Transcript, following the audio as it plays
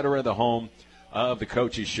the home of the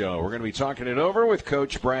Coaches Show. We're going to be talking it over with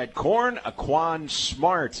Coach Brad Korn. Aquan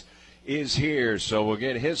Smart is here, so we'll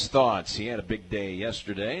get his thoughts. He had a big day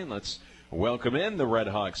yesterday, and let's welcome in the Red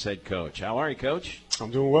Hawks head coach. How are you, Coach? I'm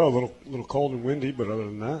doing well. A little cold and windy, but other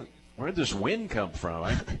than that. Where did this wind come from?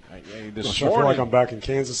 I feel like I'm back in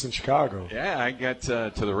Kansas and Chicago. Yeah, I got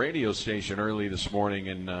to the radio station early this morning,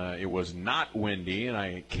 and it was not windy, and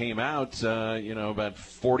I came out, about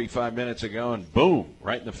 45 minutes ago, and boom,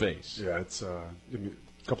 right in the face. Yeah, it's a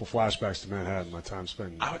couple flashbacks to Manhattan, my time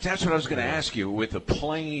spent. That's what I was going to ask you. With the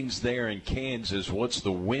plains there in Kansas, what's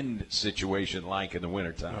the wind situation like in the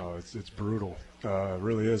wintertime? Oh, it's brutal. It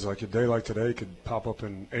really is. Like a day like today could pop up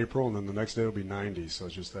in April, and then the next day will be 90. So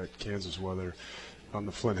it's just that Kansas weather on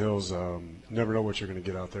the Flint Hills. Never know what you're going to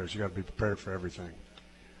get out there, so you got to be prepared for everything.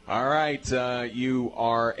 All right, you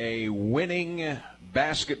are a winning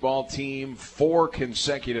basketball team 4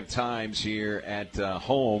 consecutive times here at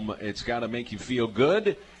home. It's got to make you feel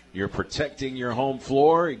good. You're protecting your home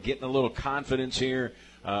floor, getting a little confidence here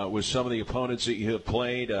with some of the opponents that you have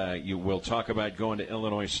played. You will talk about going to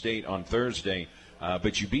Illinois State on Thursday,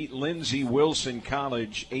 but you beat Lindsey Wilson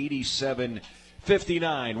College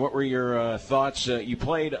 87-59. What were your thoughts? You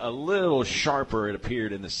played a little sharper, it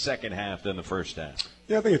appeared, in the second half than the first half.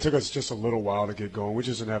 Yeah, I think it took us just a little while to get going. We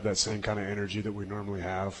just didn't have that same kind of energy that we normally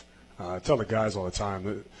have. I tell the guys all the time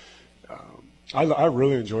that I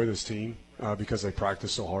really enjoy this team because they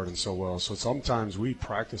practice so hard and so well. So sometimes we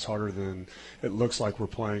practice harder than it looks like we're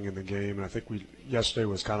playing in the game. And I think yesterday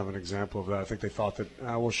was kind of an example of that. I think they thought that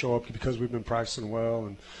we'll show up because we've been practicing well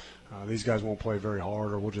and these guys won't play very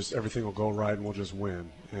hard, or everything will go right and we'll just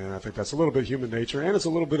win. And I think that's a little bit human nature, and it's a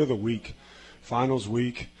little bit of the week, finals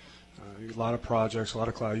week. A lot of projects, a lot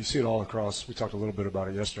of cloud. You see it all across. We talked a little bit about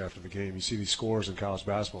it yesterday after the game. You see these scores in college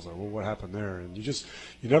basketball. It's like, well, what happened there? And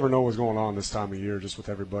you never know what's going on this time of year, just with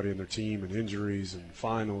everybody and their team and injuries and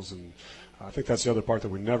finals. And I think that's the other part that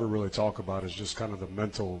we never really talk about is just kind of the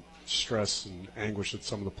mental stress and anguish that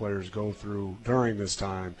some of the players go through during this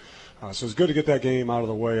time. So it's good to get that game out of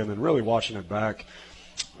the way, and then really watching it back.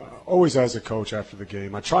 Always as a coach after the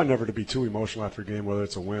game, I try never to be too emotional after a game, whether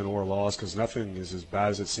it's a win or a loss, because nothing is as bad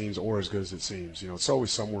as it seems or as good as it seems. It's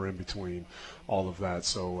always somewhere in between all of that.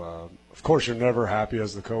 So, of course, you're never happy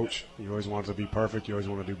as the coach. You always want it to be perfect. You always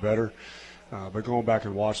want to do better. But going back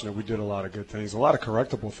and watching it, we did a lot of good things, a lot of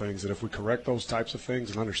correctable things, that if we correct those types of things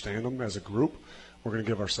and understand them as a group, we're going to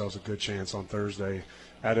give ourselves a good chance on Thursday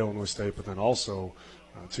at Illinois State. But then also,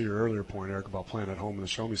 to your earlier point, Eric, about playing at home in the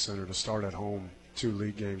Show Me Center, to start at home, 2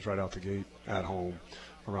 league games right out the gate at home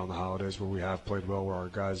around the holidays, where we have played well, where our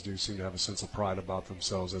guys do seem to have a sense of pride about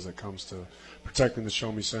themselves as it comes to protecting the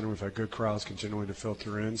Show Me Center. We've had good crowds continuing to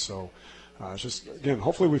filter in. So it's just, again,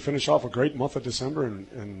 hopefully we finish off a great month of December.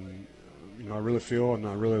 And I really feel and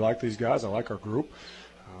I really like these guys. I like our group.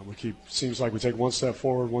 Seems like we take one step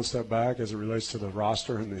forward, one step back as it relates to the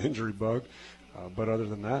roster and the injury bug. But other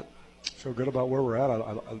than that, I feel good about where we're at.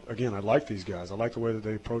 I like these guys. I like the way that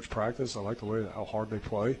they approach practice. I like the way how hard they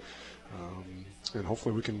play. And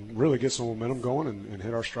hopefully we can really get some momentum going and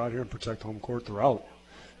hit our stride here and protect home court throughout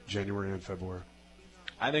January and February.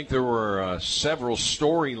 I think there were several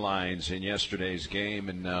storylines in yesterday's game,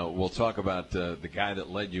 and we'll talk about the guy that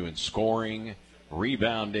led you in scoring,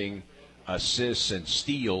 rebounding, assists, and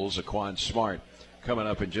steals, Aquan Smart, coming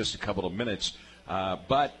up in just a couple of minutes.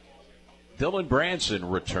 But Dylan Branson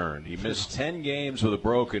returned. He missed 10 games with a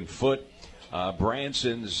broken foot.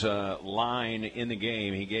 Branson's line in the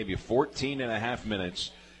game, he gave you 14 and a half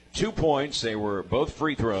minutes, 2 points. They were both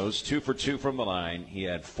free throws, 2 for 2 from the line. He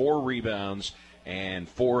had 4 rebounds and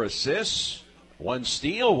 4 assists, 1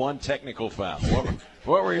 steal, 1 technical foul.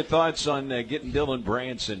 What were your thoughts on getting Dylan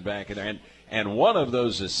Branson back in there? And one of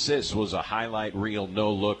those assists was a highlight reel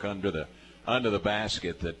no-look under the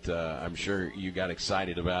basket that I'm sure you got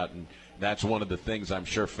excited about, and that's one of the things I'm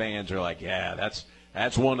sure fans are like, yeah,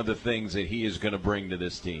 that's one of the things that he is going to bring to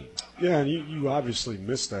this team. Yeah, and you obviously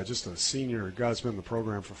missed that. Just a senior guy that's been in the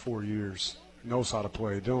program for 4 years, knows how to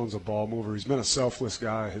play. Dylan's a ball mover. He's been a selfless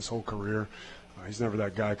guy his whole career. He's never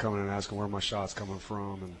that guy coming and asking where my shot's coming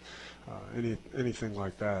from and anything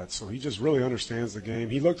like that. So he just really understands the game.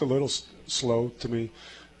 He looked a little slow to me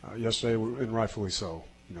yesterday, and rightfully so.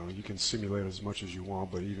 You can simulate as much as you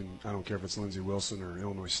want, but even I don't care if it's Lindsey Wilson or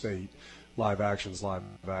Illinois State, live action's live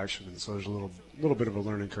action, and so there's a little bit of a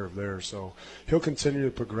learning curve there. So he'll continue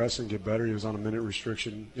to progress and get better. He was on a minute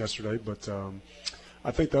restriction yesterday, but I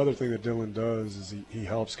think the other thing that Dylan does is he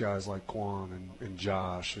helps guys like Quan and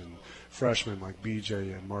Josh and freshmen like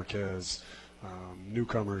BJ and Marquez,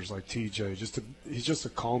 newcomers like TJ. He's just a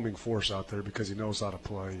calming force out there because he knows how to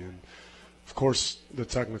play. And of course, the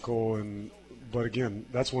technical but again,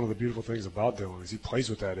 that's one of the beautiful things about Dylan is he plays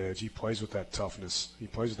with that edge, he plays with that toughness, he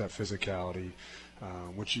plays with that physicality,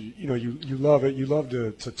 which you love it. You love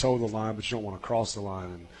to toe the line, but you don't want to cross the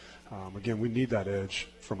line. And again, we need that edge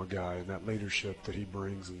from a guy and that leadership that he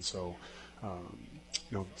brings. And so,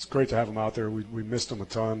 it's great to have him out there. We missed him a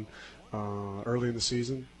ton early in the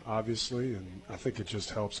season, obviously, and I think it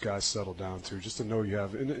just helps guys settle down too. Just to know you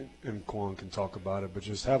have, and Quan can talk about it, but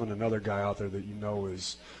just having another guy out there that you know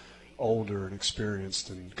is older and experienced,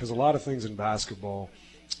 and because a lot of things in basketball,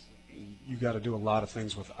 you got to do a lot of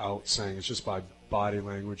things without saying. It's just by body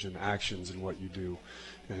language and actions and what you do.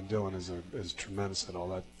 And Dylan is tremendous at all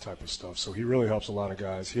that type of stuff. So he really helps a lot of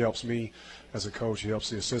guys. He helps me as a coach. He helps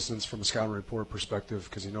the assistants from a scouting report perspective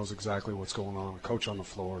because he knows exactly what's going on. Coach on the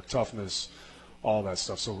floor, toughness, all that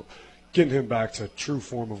stuff. So getting him back to true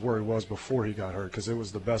form of where he was before he got hurt, because it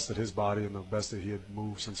was the best of his body and the best that he had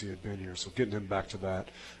moved since he had been here. So getting him back to that,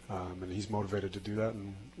 and he's motivated to do that,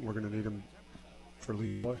 and we're going to need him for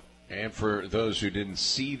league play. And for those who didn't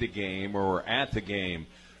see the game or were at the game,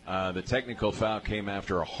 the technical foul came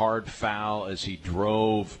after a hard foul as he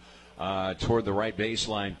drove toward the right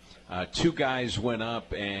baseline. Two guys went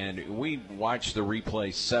up, and we watched the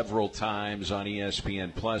replay several times on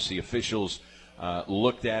ESPN+. The officials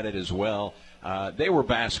looked at it as well. They were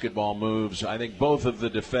basketball moves. I think both of the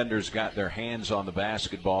defenders got their hands on the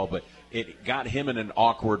basketball, but it got him in an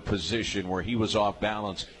awkward position where he was off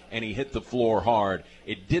balance, and he hit the floor hard.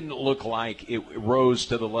 It didn't look like it rose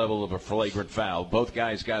to the level of a flagrant foul. Both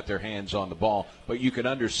guys got their hands on the ball, but you can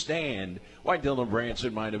understand why Dylan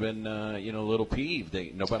Branson might have been a little peeved.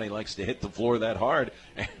 Nobody likes to hit the floor that hard.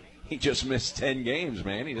 He just missed 10 games,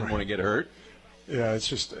 man. He didn't want to get hurt. Yeah, it's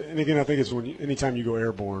just, and again, I think it's anytime you go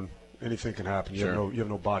airborne, anything can happen. You, sure. you have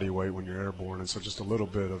no body weight when you're airborne, and so just a little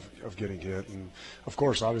bit of getting hit. And, of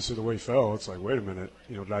course, obviously the way he fell, it's like, wait a minute,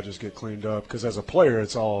 did I just get cleaned up? Because as a player,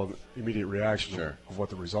 it's all immediate reaction sure. of what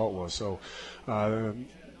the result was. So,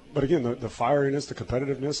 but again, the fieriness, the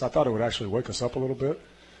competitiveness, I thought it would actually wake us up a little bit.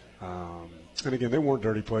 And, again, they weren't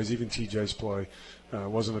dirty plays. Even TJ's play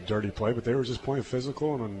wasn't a dirty play, but they were just playing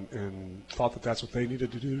physical and thought that that's what they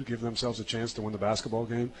needed to do to give themselves a chance to win the basketball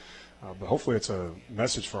game. But hopefully it's a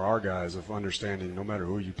message for our guys of understanding no matter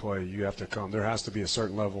who you play, you have to come. There has to be a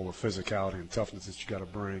certain level of physicality and toughness that you got to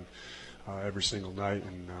bring every single night.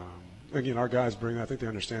 And, again, our guys bring that. I think they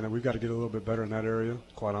understand that. We've got to get a little bit better in that area,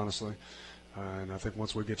 quite honestly. And I think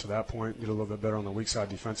once we get to that point, get a little bit better on the weak side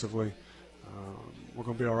defensively, we're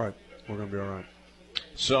going to be all right. We're going to be all right.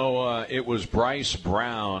 So it was Bryce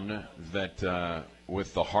Brown that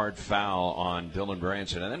with the hard foul on Dylan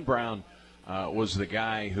Branson. And then Brown was the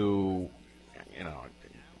guy who,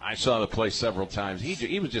 I saw the play several times.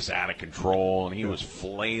 He was just out of control, and he was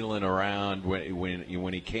flailing around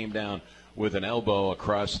when he came down with an elbow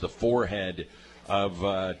across the forehead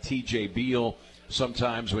of T.J. Beal.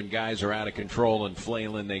 Sometimes when guys are out of control and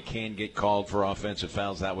flailing, they can get called for offensive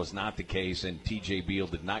fouls. That was not the case, and T.J. Beal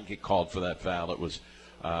did not get called for that foul. It was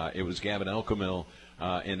Gavin Elkamil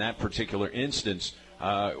in that particular instance.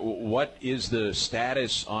 What is the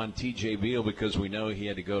status on T.J. Beal? Because we know he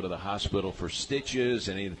had to go to the hospital for stitches,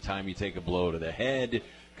 and any time you take a blow to the head,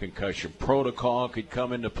 concussion protocol could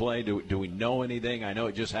come into play. Do we know anything? I know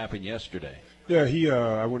it just happened yesterday. Yeah,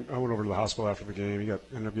 I went over to the hospital after the game. He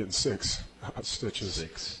ended up getting 6 stitches.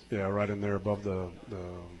 6. Yeah, right in there above the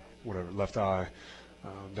left eye,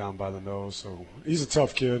 down by the nose. So he's a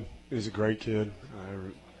tough kid. He's a great kid.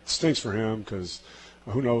 It stinks for him because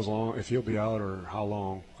who knows if he'll be out or how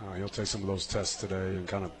long. He'll take some of those tests today and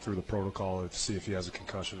kind of through the protocol to see if he has a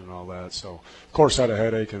concussion and all that. So, of course, had a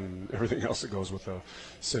headache and everything else that goes with a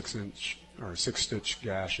 6-inch or 6-stitch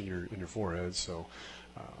gash in your forehead. So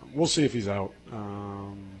we'll see if he's out.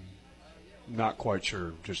 Not quite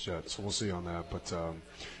sure just yet, so we'll see on that. But,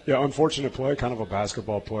 unfortunate play, kind of a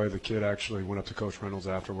basketball play. The kid actually went up to Coach Reynolds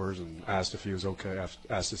afterwards and asked if he was okay,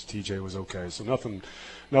 asked if TJ was okay. So nothing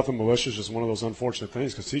malicious, just one of those unfortunate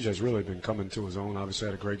things because TJ's really been coming to his own. Obviously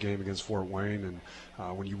had a great game against Fort Wayne,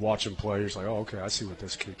 and when you watch him play, you're just like, oh, okay, I see what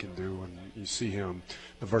this kid can do. And you see him,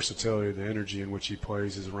 the versatility, the energy in which he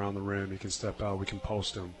plays. He's around the rim. He can step out. We can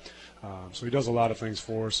post him. So he does a lot of things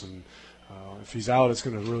for us, and if he's out, it's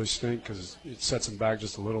going to really stink because it sets him back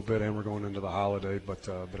just a little bit, and we're going into the holiday. But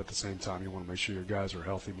at the same time, you want to make sure your guys are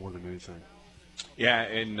healthy more than anything. Yeah,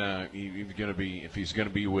 and he's going to be if he's going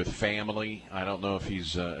to be with family. I don't know if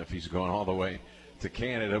he's going all the way to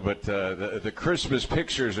Canada, but the Christmas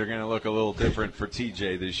pictures are going to look a little different for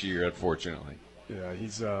TJ this year, unfortunately. Yeah,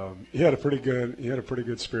 he had a pretty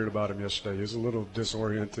good spirit about him yesterday. He was a little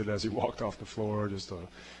disoriented as he walked off the floor, just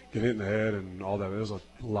get hit in the head and all that. There was a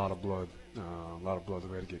lot of blood. A lot of blood that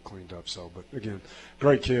we had to get cleaned up. So, but again,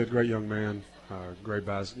 great kid, great young man,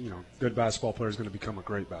 good basketball player is going to become a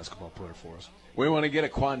great basketball player for us. We want to get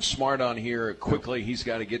Aquan Smart on here quickly. He's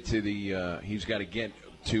got to get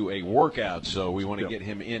to a workout, so we want to get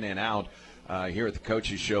him in and out here at the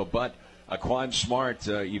Coaches Show. But Aquan Smart,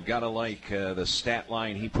 you've got to like the stat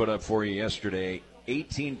line he put up for you yesterday: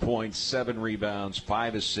 18 points, 7 rebounds,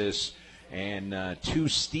 5 assists, and 2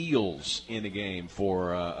 steals in the game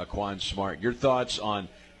for Aquan Smart. Your thoughts on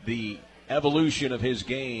the evolution of his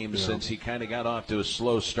game since he kind of got off to a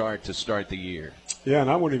slow start to start the year? Yeah, and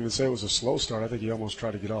I wouldn't even say it was a slow start. I think he almost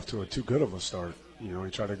tried to get off to a too good of a start. He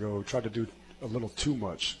tried to do a little too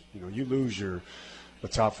much. You lose the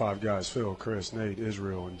top 5 guys: Phil, Chris, Nate,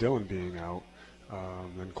 Israel, and Dylan being out.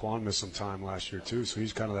 And Quan missed some time last year too, so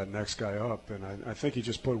he's kind of that next guy up. And I think he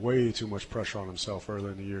just put way too much pressure on himself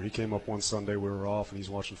early in the year. He came up one Sunday, we were off, and he's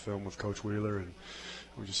watching film with Coach Wheeler, and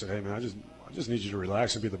we just said, "Hey man, I just need you to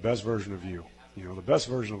relax and be the best version of you. The best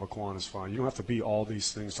version of Aquan is fine. You don't have to be all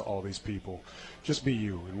these things to all these people. Just be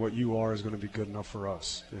you, and what you are is going to be good enough for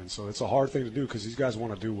us." And so it's a hard thing to do because these guys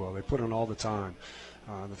want to do well. They put in all the time.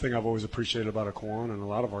 The thing I've always appreciated about Aquan and a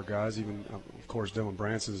lot of our guys, even of course Dylan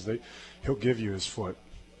Branson, is he'll give you his foot.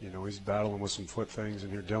 He's battling with some foot things,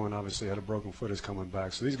 and here Dylan obviously had a broken foot, is coming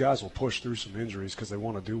back. So these guys will push through some injuries because they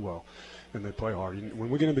want to do well, and they play hard. When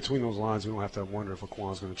we get in between those lines, we don't have to wonder if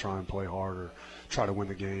Aquan's going to try and play hard or try to win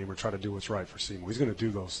the game or try to do what's right for SEMO. He's going to do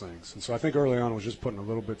those things. And so I think early on it was just putting a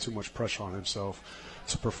little bit too much pressure on himself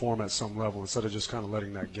to perform at some level instead of just kind of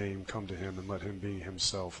letting that game come to him and let him be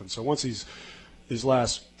himself. And so once these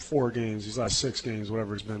last 4 games, these last 6 games,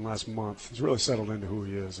 whatever it's been, last month, he's really settled into who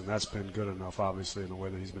he is, and that's been good enough, obviously, in the way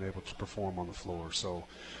that he's been able to perform on the floor. So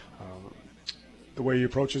the way he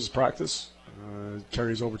approaches practice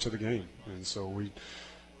carries over to the game. And so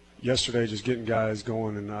yesterday just getting guys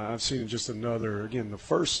going, and I've seen just the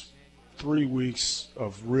first 3 weeks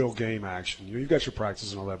of real game action. You've got your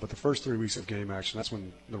practice and all that, but the first 3 weeks of game action, that's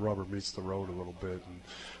when the rubber meets the road a little bit, and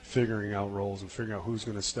figuring out roles and figuring out who's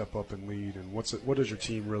going to step up and lead and what does your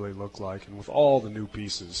team really look like. And with all the new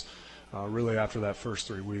pieces, really after that first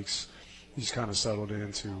 3 weeks, he's kind of settled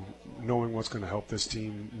into knowing what's going to help this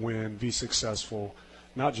team win, be successful,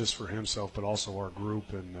 not just for himself but also our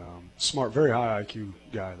group. And smart, very high IQ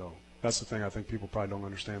guy, though. That's the thing I think people probably don't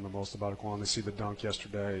understand the most about Aquan. They see the dunk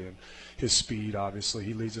yesterday and his speed, obviously.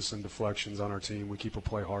 He leads us in deflections on our team. We keep a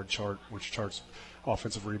play hard chart, which charts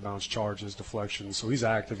offensive rebounds, charges, deflections. So he's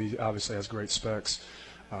active. He obviously has great specs.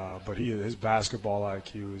 But his basketball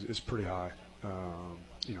IQ is pretty high.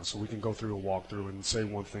 So we can go through a walkthrough and say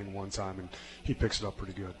one thing one time, and he picks it up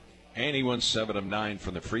pretty good. And he went 7 of 9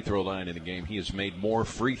 from the free throw line in the game. He has made more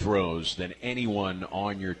free throws than anyone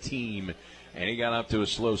on your team. And he got up to a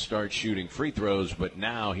slow start shooting free throws, but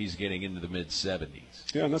now he's getting into the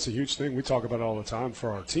mid-70s. Yeah, and that's a huge thing. We talk about it all the time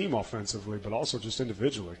for our team offensively, but also just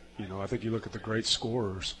individually. I think you look at the great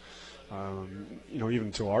scorers,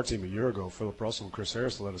 even to our team a year ago, Philip Russell and Chris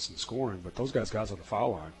Harris led us in scoring, but those guys got to the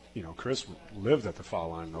foul line. Chris lived at the foul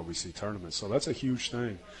line in OVC tournaments, so that's a huge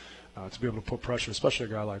thing. To be able to put pressure, especially a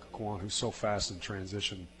guy like Aquan who's so fast in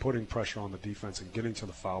transition, putting pressure on the defense and getting to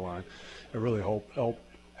the foul line, it really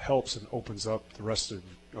helps and opens up the rest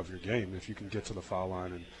of your game if you can get to the foul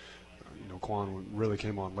line. And Quan really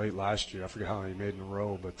came on late last year. I forget how many he made in a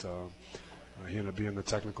row, but he ended up being the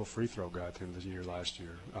technical free throw guy at the end of the year last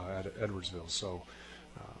year at Edwardsville. So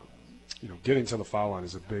getting to the foul line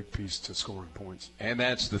is a big piece to scoring points. And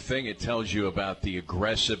that's the thing. It tells you about the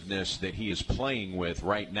aggressiveness that he is playing with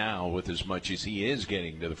right now, with as much as he is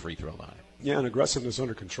getting to the free throw line. Yeah, and aggressiveness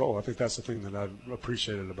under control. I think that's the thing that I've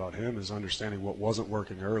appreciated about him, is understanding what wasn't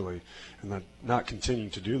working early and not continuing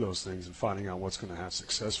to do those things and finding out what's going to have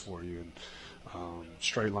success for you. And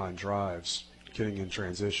straight line drives, getting in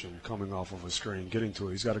transition, coming off of a screen, getting to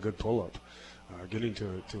it. He's got a good pull-up, getting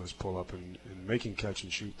to his pull-up and making catch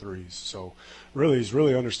and shoot threes. So really, he's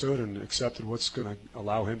really understood and accepted what's going to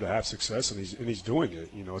allow him to have success, and he's doing it.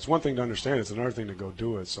 It's one thing to understand, it's another thing to go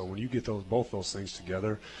do it. So when you get both those things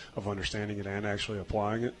together, of understanding it and actually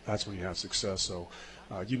applying it, that's when you have success. So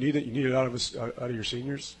you need it. You need it out of your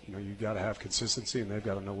seniors. You got to have consistency, and they've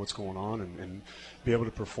got to know what's going on and be able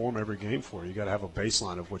to perform every game for you. You got to have a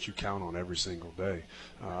baseline of what you count on every single day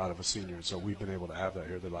out of a senior. And so we've been able to have that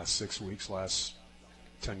here the last 6 weeks, last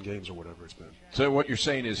 10 games or whatever it's been. So what you're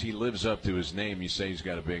saying is he lives up to his name. You say he's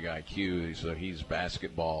got a big IQ, so he's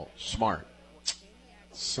basketball smart.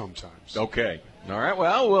 Sometimes. Okay. All right.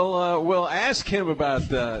 Well, we'll ask him about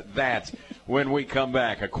that when we come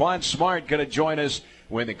back. Aquan Smart going to join us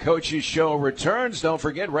when the Coaches Show returns. Don't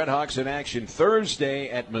forget, Red Hawks in action Thursday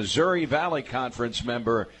at Missouri Valley Conference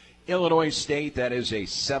member Illinois State. That is a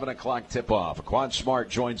 7 o'clock tip-off. Aquan Smart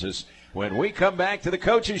joins us when we come back to the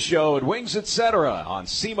Coaches Show at Wings Etc. on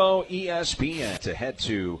SEMO ESPN to head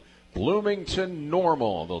to Bloomington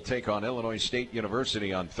Normal. They'll take on Illinois State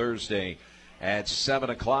University on Thursday at 7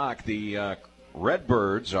 o'clock. The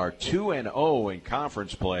Redbirds are 2-0 in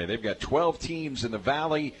conference play. They've got 12 teams in the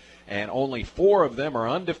Valley, and only 4 of them are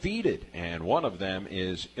undefeated, and one of them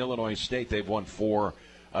is Illinois State. They've won 4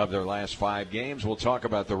 of their last 5 games. We'll talk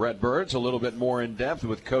about the Redbirds a little bit more in depth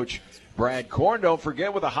with Coach Brad Korn. Don't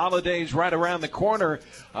forget, with the holidays right around the corner,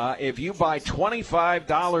 if you buy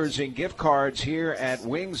 $25 in gift cards here at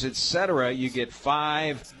Wings Etc., you get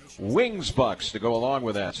 5 Wings Bucks to go along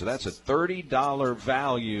with that. So that's a $30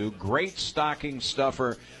 value. Great stocking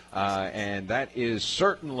stuffer, and that is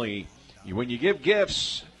certainly, when you give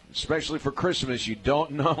gifts, especially for Christmas, you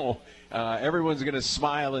don't know. Everyone's going to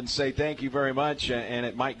smile and say thank you very much, and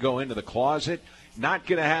it might go into the closet. Not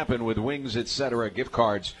going to happen with Wings Etc. gift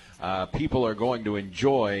cards. People are going to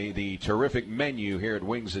enjoy the terrific menu here at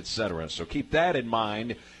Wings Etc. So keep that in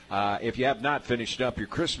mind if you have not finished up your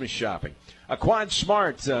Christmas shopping. Aquan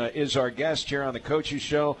Smart is our guest here on the Coaches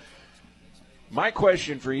Show. My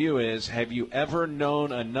question for you is, have you ever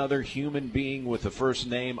known another human being with the first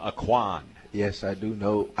name Aquan? Yes, I do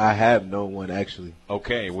know. I have known one, actually.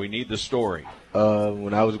 Okay, we need the story.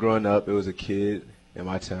 When I was growing up, it was a kid in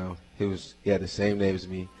my town. He had the same name as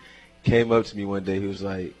me. Came up to me one day. He was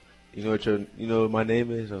like, you know what my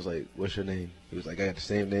name is? I was like, what's your name? He was like, I got the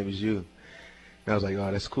same name as you. And I was like,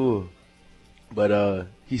 oh, that's cool. But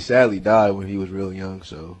he sadly died when he was real young,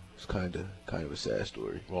 so it's kind of a sad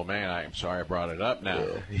story. Well, man, I'm sorry I brought it up now.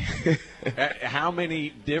 Yeah. How many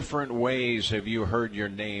different ways have you heard your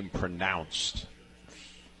name pronounced?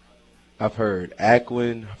 I've heard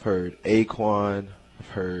Aquan. I've heard Aquan. I've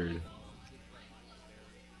heard.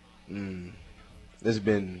 There's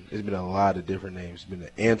been a lot of different names. It's been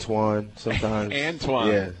Antoine sometimes. Antoine.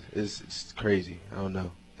 Yeah, it's crazy. I don't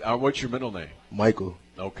know. What's your middle name? Michael.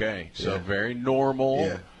 Okay, so Yeah. very normal.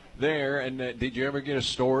 Yeah. There, and did you ever get a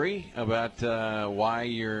story about why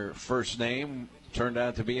your first name turned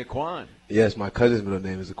out to be Aquan? Yes, my cousin's middle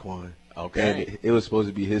name is Aquan. Okay. And it was supposed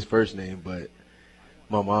to be his first name, but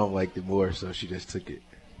my mom liked it more, so she just took it.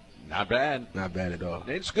 Not bad. Not bad at all.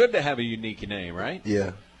 It's good to have a unique name, right?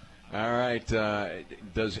 Yeah. All right.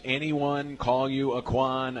 Does anyone call you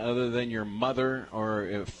Aquan other than your mother or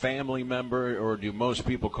a family member, or do most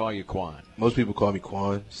people call you Quan? Most people call me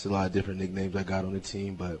Quan. It's a lot of different nicknames I got on the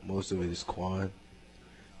team, but most of it is Quan.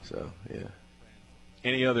 So, yeah.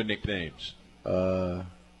 Any other nicknames? Coach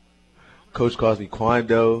calls me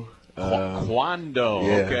Quando. Quando.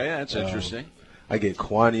 Yeah. Okay, that's interesting. I get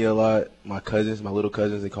Quani a lot. My little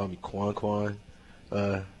cousins, they call me Quan.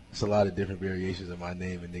 It's a lot of different variations of my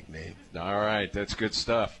name and nickname. All right, that's good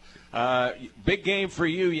stuff. Big game for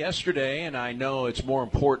you yesterday, and I know it's more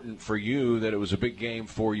important for you that it was a big game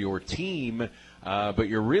for your team, but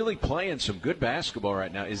you're really playing some good basketball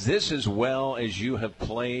right now. Is this as well as you have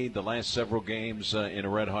played the last several games in a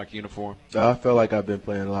Red Hawk uniform? I feel like I've been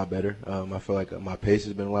playing a lot better. I feel like my pace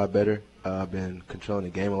has been a lot better. I've been controlling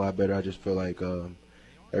the game a lot better. I just feel like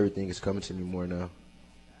everything is coming to me more now.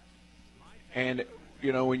 And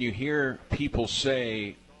you know, when you hear people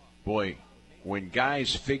say, boy, when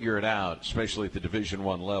guys figure it out, especially at the Division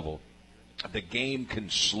I level, the game can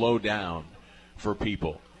slow down for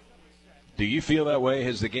people. Do you feel that way?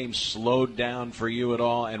 Has the game slowed down for you at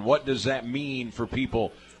all? And what does that mean for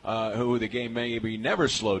people who the game maybe never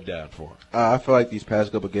slowed down for? I feel like these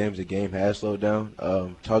past couple of games, the game has slowed down.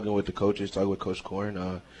 Talking with the coaches, talking with Coach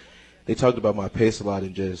Korn, they talked about my pace a lot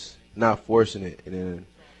and just not forcing it, and then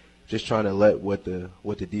just trying to let what the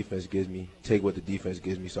defense gives me, take what the defense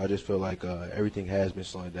gives me. So I just feel like everything has been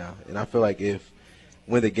slowing down, and I feel like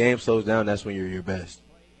when the game slows down, that's when you're your best.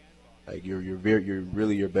 Like you're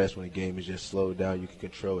really your best when the game is just slowed down. You can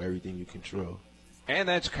control everything you control. And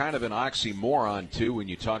that's kind of an oxymoron too when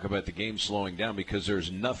you talk about the game slowing down, because there's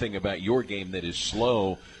nothing about your game that is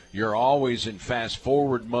slow. You're always in fast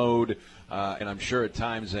forward mode, and I'm sure at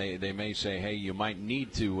times they may say, hey, you might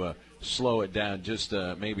need to slow it down just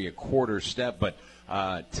maybe a quarter step. But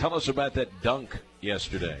tell us about that dunk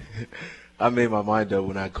yesterday. I made my mind up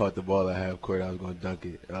when I caught the ball at half court. I was going to dunk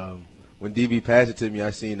it. When DB passed it to me,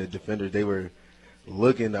 I seen the defenders, they were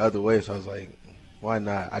looking the other way. So I was like, why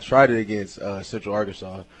not? I tried it against Central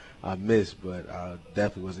Arkansas. I missed, but I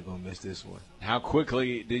definitely wasn't going to miss this one. How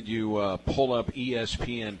quickly did you pull up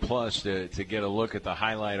ESPN Plus to get a look at the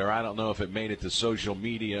highlight? Or I don't know if it made it to social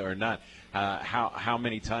media or not. How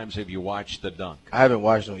many times have you watched the dunk? I haven't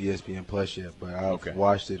watched it on ESPN Plus yet, but I've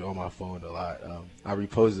watched it on my phone a lot. I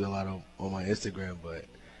reposted a lot on my Instagram, but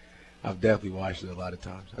I've definitely watched it a lot of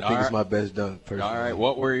times. I think it's my best dunk, personally. All right.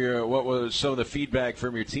 What was some of the feedback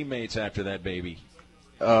from your teammates after that, baby?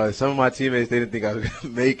 Some of my teammates, they didn't think I was going to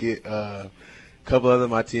make it. A couple other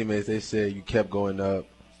my teammates, they said you kept going up.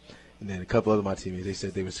 And then a couple other my teammates, they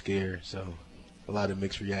said they were scared. So a lot of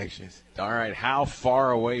mixed reactions. All right. How far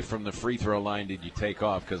away from the free throw line did you take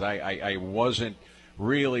off? Because I wasn't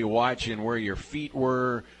really watching where your feet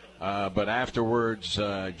were. But afterwards,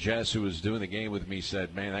 Jess, who was doing the game with me,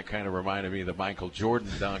 said, man, that kind of reminded me of the Michael Jordan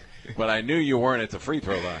dunk. But I knew you weren't at the free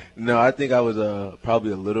throw line. No, I think I was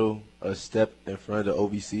probably a step in front of the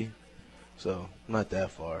OVC. So not that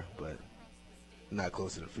far, but not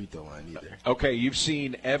close to the free throw line either. Okay, you've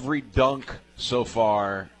seen every dunk so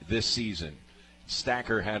far this season.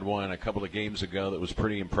 Stacker had one a couple of games ago that was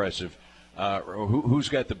pretty impressive. Who's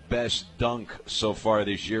got the best dunk so far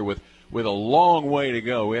this year with a long way to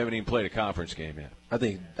go? We haven't even played a conference game yet. I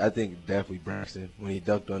think definitely Braxton when he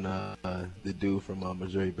dunked on the dude from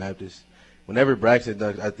Missouri Baptist. Whenever Braxton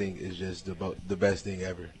dunks, I think it's just the best thing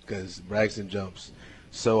ever because Braxton jumps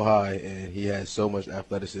so high and he has so much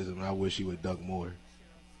athleticism. And I wish he would dunk more.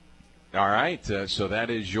 All right, so that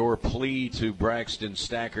is your plea to Braxton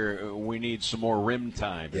Stacker. We need some more rim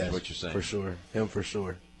time, is what you're saying. For sure. Him for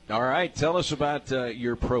sure. All right, tell us about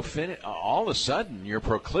your all of a sudden, your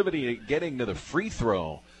proclivity to getting to the free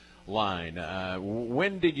throw line.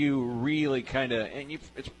 When did you really kind of, and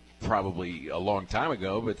it's probably a long time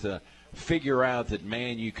ago, but figure out that,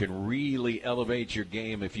 man, you can really elevate your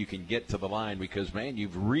game if you can get to the line because, man,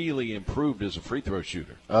 you've really improved as a free throw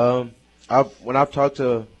shooter? When I've talked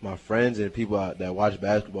to my friends and people that watch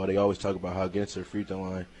basketball, they always talk about how getting to the free throw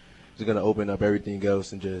line is going to open up everything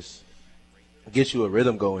else and just get you a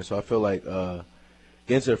rhythm going. So I feel like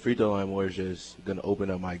getting to the free throw line more is just going to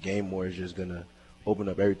open up my game more. It's just going to open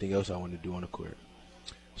up everything else I want to do on the court.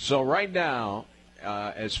 So right now,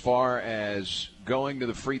 as far as going to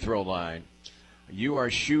the free throw line, you are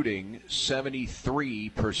shooting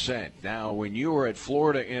 73%. Now, when you were at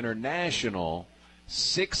Florida International,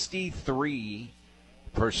 63%.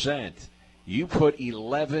 You put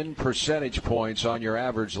 11 percentage points on your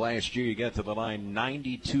average last year. You got to the line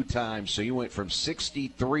 92 times, so you went from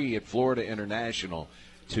 63 at Florida International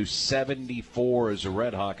to 74 as a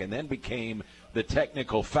Red Hawk, and then became the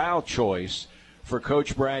technical foul choice for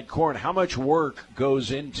Coach Brad Korn. How much work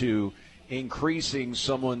goes into increasing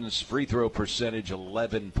someone's free throw percentage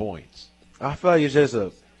 11 points? I feel like it's just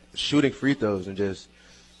shooting free throws and just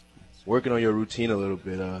working on your routine a little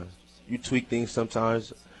bit. You tweak things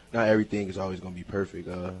sometimes. Not everything is always going to be perfect.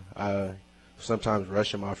 I sometimes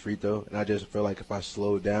rush in my free throw, and I just feel like if I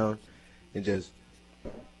slow down and just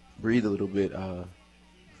breathe a little bit,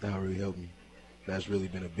 that'll really help me. That's really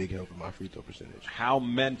been a big help in my free throw percentage. How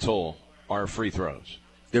mental are free throws?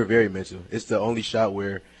 They're very mental. It's the only shot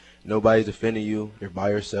where nobody's defending you. You're by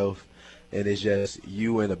yourself, and it's just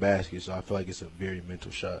you and the basket. So I feel like it's a very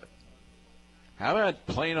mental shot. How about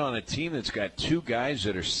playing on a team that's got two guys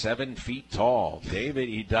that are 7 feet tall, David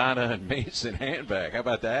Idana and Mason Handback? How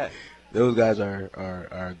about that? Those guys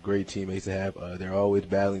are great teammates to have. They're always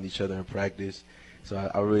battling each other in practice, so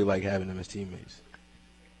I really like having them as teammates.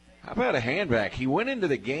 How about a Handback? He went into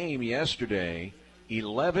the game yesterday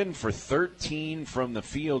 11 for 13 from the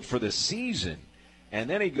field for the season, and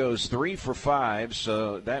then he goes 3 for 5,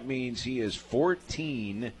 so that means he is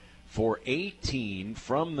 14 for 18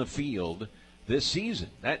 from the field this season.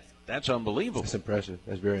 That's unbelievable. That's impressive.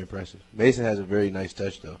 That's very impressive. Mason has a very nice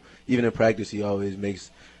touch, though. Even in practice, he always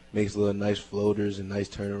makes little nice floaters and nice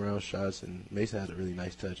turnaround shots, and Mason has a really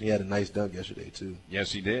nice touch. He had a nice dunk yesterday, too.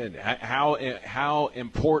 Yes, he did. How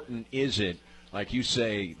important is it, like you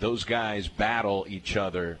say, those guys battle each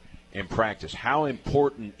other in practice? How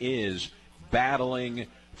important is battling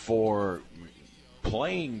for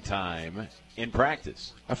playing time in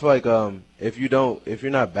practice? I feel like if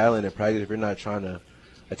you're not battling in practice, if you're not trying to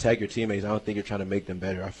attack your teammates, I don't think you're trying to make them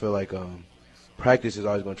better. I feel like practice is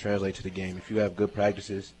always going to translate to the game. If you have good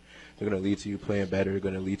practices, they're going to lead to you playing better. They're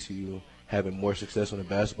going to lead to you having more success on the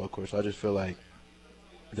basketball court. So I just feel like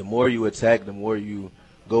the more you attack, the more you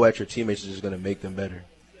go at your teammates, is just going to make them better.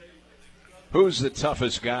 Who's the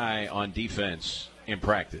toughest guy on defense in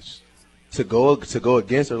practice? To go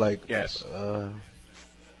against, or like, yes.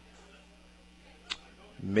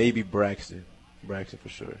 Maybe Braxton for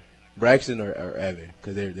sure. Braxton or Evan,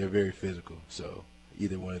 because they're very physical. So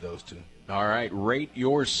either one of those two. All right, rate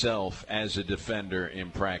yourself as a defender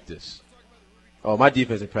in practice. Oh, my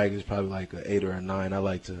defense in practice is probably like an 8 or a 9. I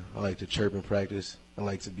like to chirp in practice. I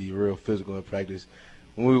like to be real physical in practice.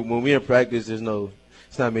 When we in practice, it's not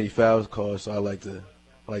many fouls called, so I like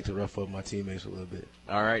I like to rough up my teammates a little bit.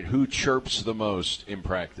 All right. Who chirps the most in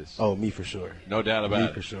practice? Oh, me for sure. No doubt about it.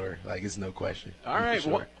 Me for sure. Like, it's no question. All right.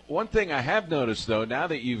 Sure. One thing I have noticed, though, now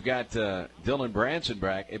that you've got Dylan Branson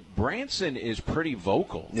back, Branson is pretty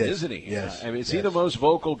vocal, isn't he? Yes. I mean, is he the most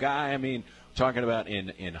vocal guy? I mean, talking about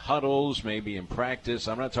in huddles, maybe in practice.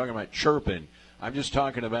 I'm not talking about chirping. I'm just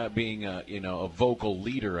talking about being a vocal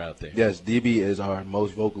leader out there. Yes, DB is our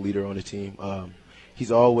most vocal leader on the team. He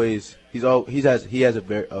has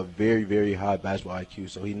a very, very high basketball IQ,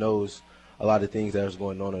 so he knows a lot of things that is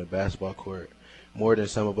going on the basketball court more than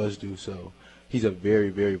some of us do. So he's a very,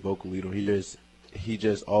 very vocal leader. He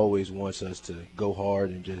just always wants us to go hard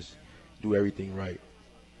and just do everything right.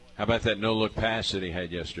 How about that no-look pass that he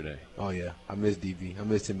had yesterday? Oh yeah, I miss DB. I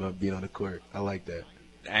missed him being on the court. I like that.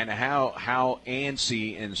 And how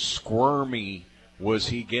antsy and squirmy was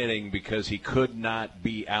he getting because he could not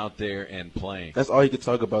be out there and playing? That's all he could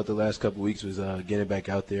talk about the last couple of weeks was getting back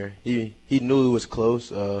out there. He knew it was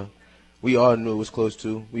close. We all knew it was close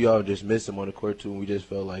too. We all just missed him on the court too, and we just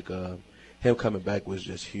felt like him coming back was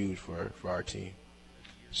just huge for our team.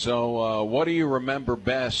 So what do you remember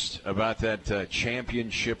best about that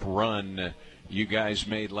championship run you guys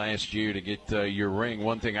made last year to get your ring?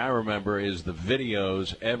 One thing I remember is the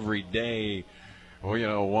videos every day.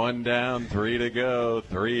 Well, 1 down, 3 to go,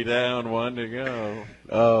 3 down, 1 to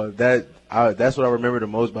go. That's what I remember the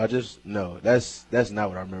most. But that's not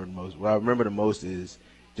what I remember the most. What I remember the most is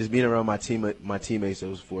just being around my teammates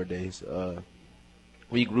those 4 days.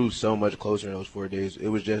 We grew so much closer in those 4 days. It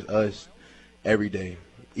was just us every day,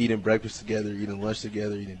 eating breakfast together, eating lunch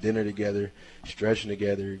together, eating dinner together, stretching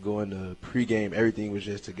together, going to pregame. Everything was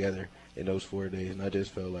just together in those 4 days, and I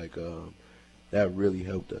just felt like that really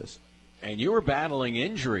helped us. And you were battling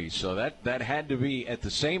injuries, so that had to be, at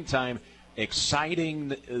the same time,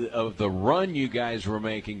 exciting of the run you guys were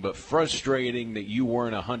making, but frustrating that you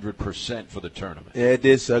weren't 100% for the tournament. Yeah, it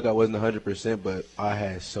did suck. I wasn't 100%, but I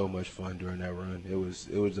had so much fun during that run. It was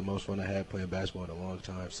the most fun I had playing basketball in a long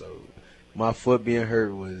time. So my foot being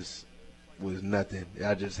hurt was nothing.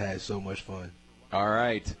 I just had so much fun. All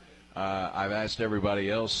right. I've asked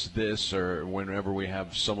everybody else this, or whenever we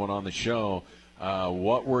have someone on the show,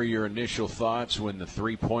 what were your initial thoughts when the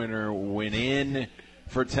three-pointer went in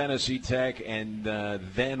for Tennessee Tech, and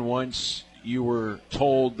then once you were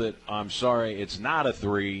told that, I'm sorry, it's not a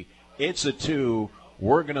 3, it's a 2,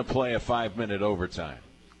 we're going to play a 5-minute overtime?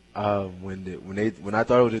 When I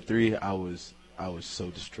thought it was a 3, I was so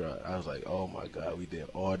distraught. I was like, oh my God, we did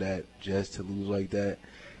all that just to lose like that.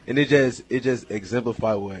 And it just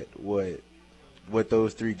exemplified what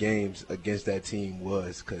those 3 games against that team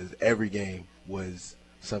was, because every game was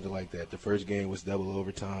something like that. The first game was double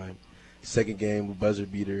overtime, second game was buzzer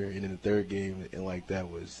beater, and then the third game, and like that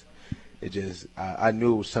was it. Just I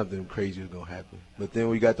knew it was something crazy was gonna happen. But then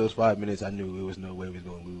we got those 5 minutes, I knew it was no way we was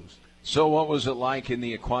gonna lose. So what was it like in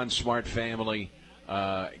the Aquan Smart family,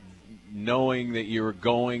 knowing that you were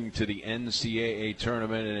going to the NCAA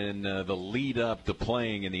tournament and the lead up to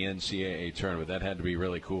playing in the NCAA tournament? That had to be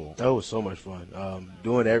really cool. That was so much fun.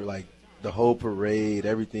 Doing the whole parade,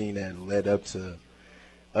 everything that led up to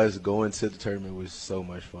us going to the tournament was so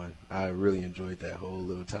much fun. I really enjoyed that whole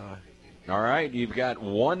little time. All right, you've got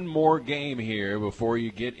one more game here before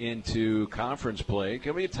you get into conference play. It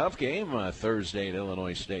could be a tough game Thursday at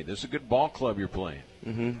Illinois State. This is a good ball club you're playing.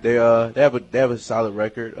 Mm-hmm. They have a solid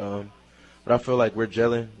record, but I feel like we're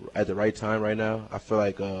gelling at the right time right now. I feel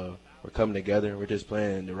like we're coming together. We're just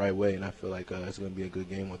playing the right way, and I feel like it's going to be a good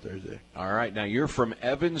game on Thursday. All right. Now, you're from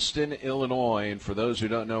Evanston, Illinois, and for those who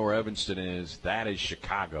don't know where Evanston is, that is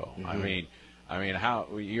Chicago. Mm-hmm. I mean,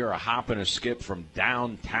 how you're a hop and a skip from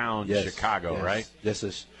downtown Chicago, right?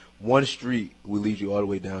 Just one street will lead you all the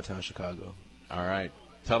way downtown Chicago. All right.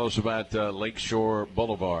 Tell us about Lakeshore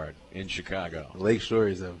Boulevard in Chicago. Lakeshore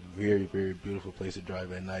is a very, very beautiful place to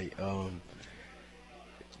drive at night.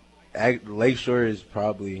 Lakeshore is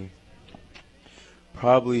probably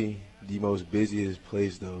the most busiest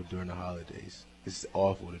place, though, during the holidays. It's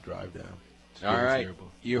awful to drive down. It's all right.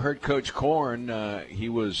 terrible. You heard Coach Korn. He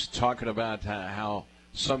was talking about how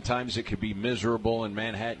sometimes it could be miserable in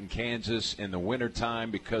Manhattan, Kansas in the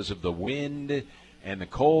wintertime because of the wind and the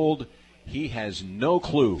cold. He has no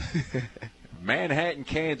clue. Manhattan,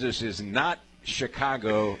 Kansas is not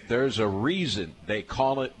Chicago. There's a reason they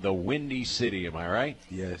call it the Windy City. Am I right?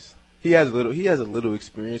 Yes. He has a little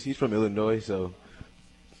experience. He's from Illinois, so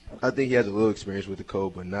I think he has a little experience with the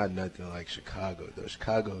cold, but not nothing like Chicago, though.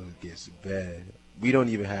 Chicago gets bad. We don't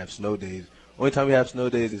even have snow days. Only time we have snow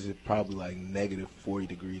days is probably like negative 40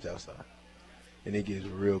 degrees outside. And it gets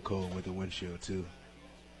real cold with the windshield, too.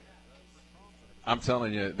 I'm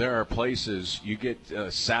telling you, there are places you get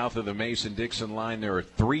south of the Mason-Dixon line. There are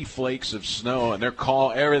 3 flakes of snow, and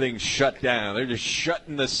everything's shut down. They're just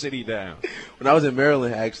shutting the city down. When I was in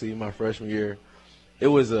Maryland, actually, my freshman year, it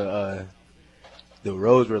was the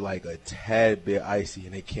roads were like a tad bit icy,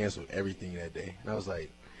 and they canceled everything that day. And I was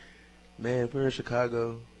like, man, if we're in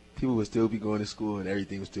Chicago, people would still be going to school, and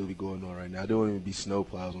everything would still be going on right now. There wouldn't even be snow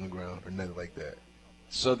plows on the ground or nothing like that.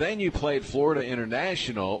 So then you played Florida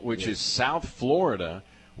International, which is South Florida,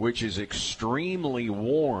 which is extremely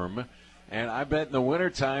warm. And I bet in the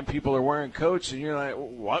wintertime people are wearing coats, and you're like,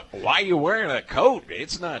 "What? Why are you wearing a coat?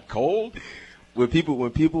 It's not cold." When people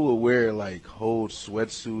would wear, like, whole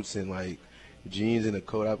sweatsuits and, like, jeans and a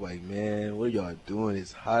coat, I'm like, man, what are y'all doing?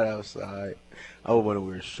 It's hot outside. I would want to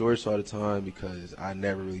wear shorts all the time because I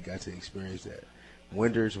never really got to experience that.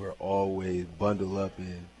 Winters were always bundled up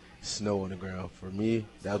in snow on the ground. For me,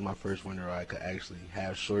 that was my first winter where I could actually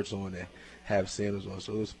have shorts on and have sandals on,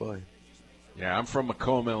 so it was fun. Yeah, I'm from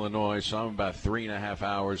Macomb, Illinois, so I'm about 3.5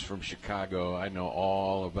 hours from Chicago. I know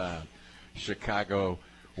all about Chicago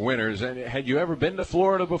winters. And had you ever been to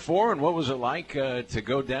Florida before, and what was it like to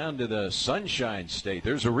go down to the Sunshine State?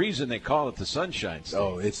 There's a reason they call it the Sunshine State.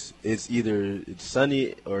 Oh, it's either it's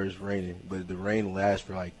sunny or it's raining, but the rain lasts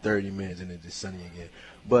for like 30 minutes and then it's sunny again.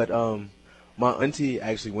 But my auntie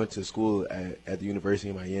actually went to school at the University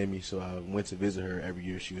of Miami, so I went to visit her every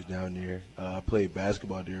year she was down there. I played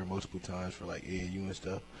basketball there multiple times for like AAU and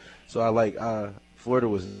stuff. So Florida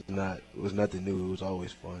was nothing new. It was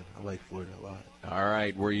always fun. I like Florida a lot. All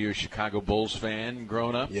right. Were you a Chicago Bulls fan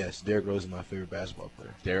growing up? Yes. Derrick Rose is my favorite basketball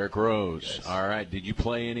player. Derrick Rose. Yes. All right. Did you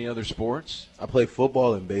play any other sports? I played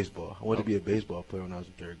football and baseball. I wanted to be a baseball player when I was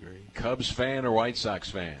in 3rd grade. Cubs fan or White Sox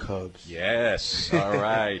fan? Cubs. Yes. All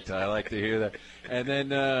right. I like to hear that. And then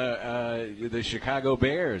the Chicago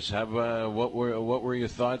Bears. What were your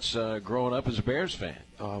thoughts growing up as a Bears fan?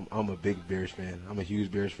 I'm a big Bears fan. I'm a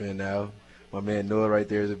huge Bears fan now. My man Noah right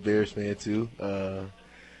there is a Bears fan too.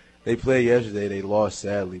 They played yesterday. They lost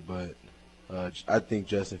sadly, but I think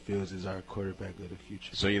Justin Fields is our quarterback of the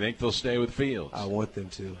future. So you think they'll stay with Fields? I want them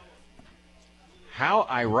to. How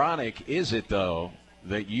ironic is it, though,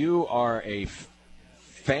 that you are a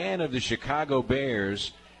fan of the Chicago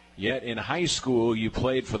Bears, yet in high school you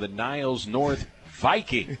played for the Niles North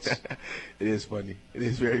Vikings? It is funny. It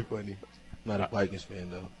is very funny. I'm not a Vikings fan,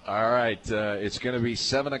 though. All right. It's going to be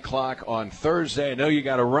 7 o'clock on Thursday. I know you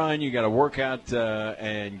got to run. You got to work out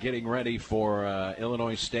and getting ready for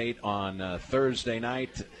Illinois State on Thursday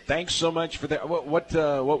night. Thanks so much for that.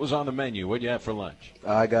 What was on the menu? What did you have for lunch?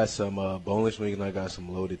 I got some boneless wings and I got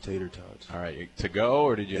some loaded tater tots. All right. To go,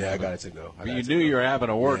 or did you? Yeah, I got it to go. You knew you were having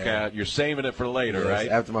a workout. Yeah. You're saving it for later, right?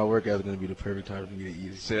 After my workout is going to be the perfect time for me to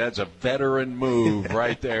eat it. See, that's a veteran move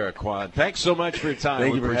right there, Aquan. Thanks so much for your time.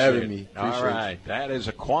 Thank you for having me. All right. That is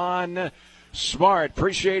Aquan Smart.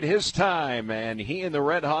 Appreciate his time. And he and the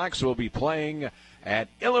Red Hawks will be playing at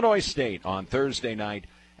Illinois State on Thursday night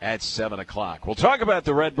at 7 o'clock. We'll talk about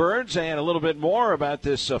the Redbirds and a little bit more about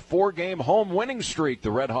this 4-game home winning streak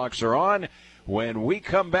the Red Hawks are on when we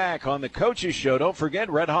come back on the Coaches Show. Don't forget,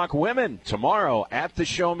 Red Hawk women tomorrow at the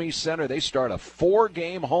Show Me Center. They start a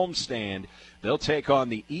 4-game homestand. They'll take on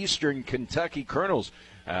the Eastern Kentucky Colonels.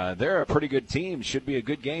 They're a pretty good team. Should be a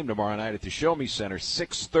good game tomorrow night at the Show Me Center,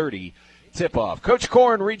 6:30 tip-off. Coach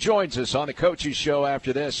Korn rejoins us on the Coaches Show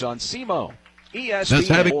after this on SEMO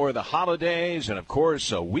ESPN for the holidays. And, of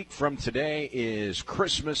course, a week from today is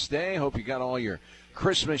Christmas Day. Hope you got all your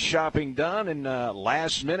Christmas shopping done. And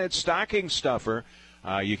last-minute stocking stuffer,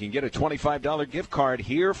 you can get a $25 gift card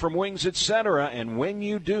here from Wings Etc. And when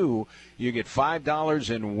you do, you get $5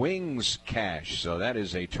 in Wings cash. So that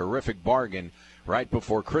is a terrific bargain right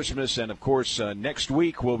before Christmas. And, of course, next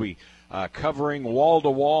week we'll be covering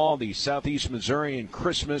wall-to-wall the Southeast Missourian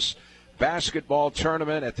Christmas basketball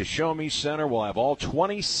tournament at the Show Me Center. We'll have all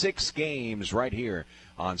 26 games right here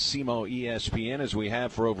on SEMO ESPN, as we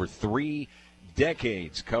have for over 3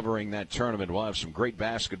 decades covering that tournament. We'll have some great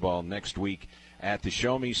basketball next week at the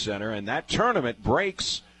Show Me Center. And that tournament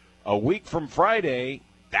breaks a week from Friday.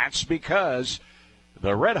 That's because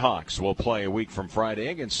the Red Hawks will play a week from Friday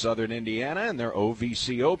against Southern Indiana in their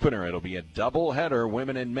OVC opener. It'll be a doubleheader,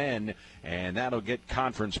 women and men, and that'll get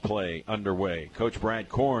conference play underway. Coach Brad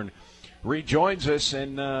Korn rejoins us,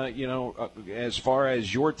 and, as far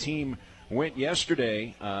as your team went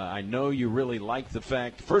yesterday, I know you really liked the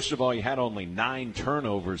fact, first of all, you had only 9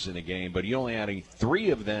 turnovers in the game, but you only had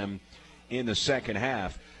 3 of them in the second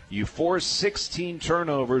half. You forced 16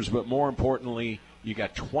 turnovers, but more importantly, you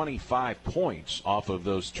got 25 points off of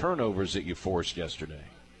those turnovers that you forced yesterday.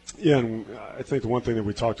 Yeah, and I think the one thing that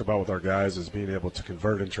we talked about with our guys is being able to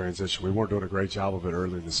convert in transition. We weren't doing a great job of it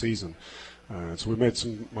early in the season. So we made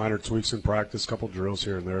some minor tweaks in practice, a couple drills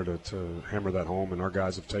here and there to hammer that home, and our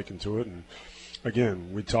guys have taken to it. And,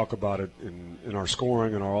 again, we talk about it in our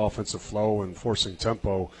scoring and our offensive flow and forcing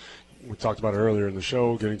tempo. We talked about it earlier in the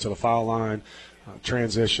show, getting to the foul line,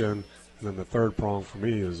 transition. And then the third prong for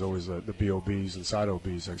me is always the BOBs and side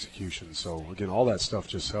OBs execution. So, again, all that stuff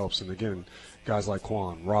just helps. And, again, guys like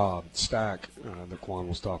Quan, Rob, Stack that Quan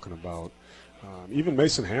was talking about, even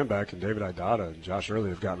Mason Hamback and David Idata and Josh Early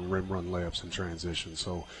have gotten rim run layups in transition.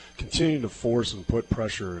 So, continue to force and put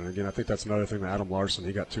pressure. And, again, I think that's another thing that Adam Larson,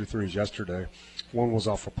 he got 2 threes yesterday. One was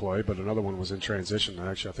off a play, but another one was in transition.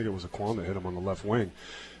 Actually, I think it was Aquan that hit him on the left wing.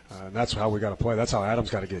 And that's how we got to play. That's how Adam's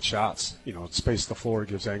got to get shots. Space the floor,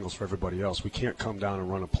 gives angles for everybody else. We can't come down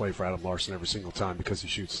and run a play for Adam Larson every single time because he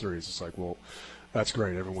shoots threes. It's like, well, that's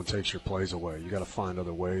great. Everyone takes your plays away. You got to find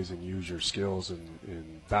other ways and use your skills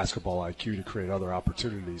and basketball IQ to create other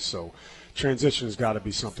opportunities. So transition has got to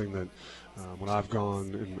be something that when I've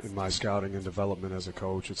gone in my scouting and development as a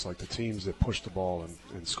coach, it's like the teams that push the ball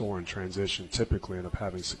and score in transition typically end up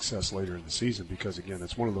having success later in the season because, again,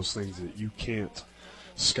 it's one of those things that you can't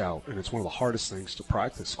scout, and it's one of the hardest things to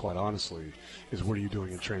practice, quite honestly, is what are you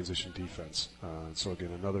doing in transition defense. So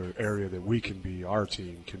again, another area that our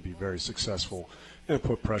team can be very successful and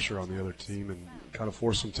put pressure on the other team and kind of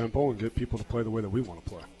force some tempo and get people to play the way that we want to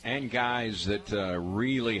play. And guys that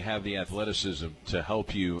really have the athleticism to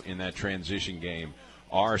help you in that transition game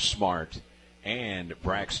are Smart and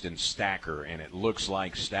Braxton Stacker, and it looks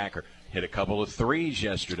like Stacker hit a couple of threes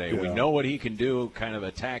yesterday. Yeah. We know what he can do, kind of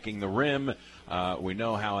attacking the rim. We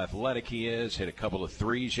know how athletic he is. Hit a couple of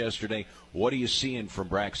threes yesterday. What are you seeing from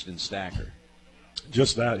Braxton Stacker?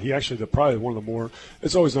 Just that. He actually probably one of the more.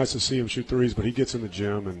 It's always nice to see him shoot threes, but he gets in the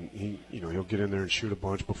gym and he'll get in there and shoot a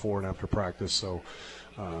bunch before and after practice. So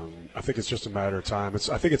I think it's just a matter of time.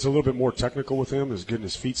 I think it's a little bit more technical with him, is getting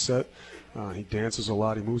his feet set. He dances a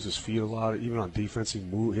lot. He moves his feet a lot. Even on defense, he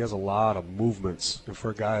has a lot of movements. And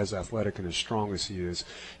for a guy as athletic and as strong as he is,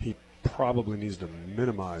 he probably needs to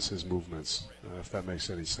minimize his movements, if that makes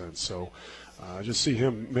any sense. So I just see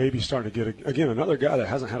him maybe starting to get, again, another guy that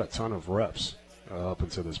hasn't had a ton of reps up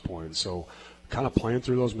until this point. So kind of playing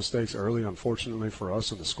through those mistakes early, unfortunately, for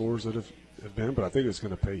us and the scores that have been. But I think it's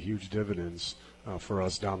going to pay huge dividends for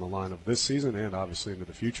us down the line of this season and obviously into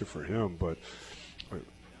the future for him. But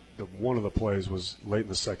one of the plays was late in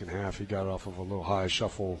the second half. He got off of a little high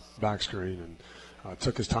shuffle back screen and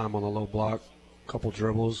took his time on the low block, couple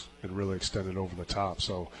dribbles, and really extended over the top.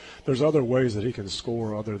 So there's other ways that he can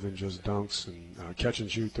score other than just dunks and catch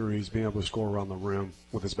and shoot threes. Being able to score around the rim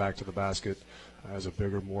with his back to the basket as a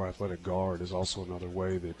bigger, more athletic guard is also another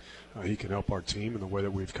way that he can help our team. And the way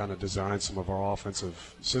that we've kind of designed some of our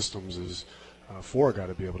offensive systems is for a guy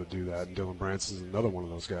to be able to do that. And Dylan Branson's another one of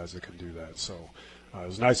those guys that can do that. So it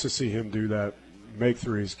was nice to see him do that, make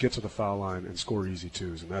threes, get to the foul line, and score easy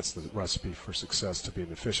twos. And that's the recipe for success to be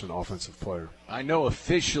an efficient offensive player. I know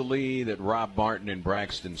officially that Rob Martin and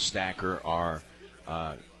Braxton Stacker are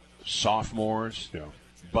sophomores,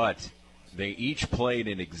 but they each played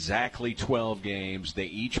in exactly 12 games. They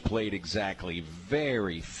each played exactly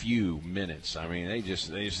very few minutes. I mean, they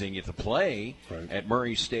just didn't get to play at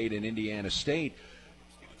Murray State and Indiana State.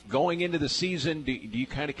 Going into the season, do you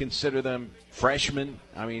kind of consider them freshmen?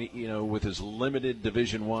 I mean, with as limited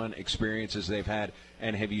Division I experience as they've had,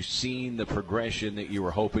 and have you seen the progression that you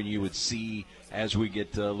were hoping you would see as we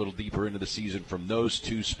get a little deeper into the season from those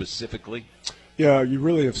two specifically? Yeah, you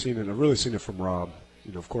really have seen it. I've really seen it from Rob.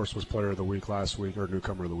 Of course, was player of the week last week, or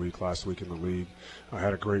newcomer of the week last week in the league.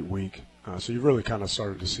 Had a great week. So you really kind of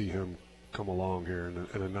started to see him come along here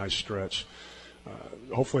in a nice stretch.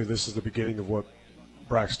 Hopefully this is the beginning of what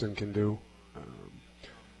Braxton can do.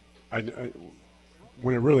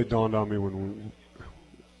 When it really dawned on me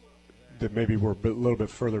that maybe we're a little bit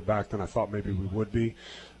further back than I thought maybe we would be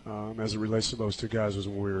as it relates to those two guys was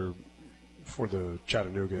when we were for the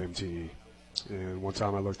Chattanooga MTE. And one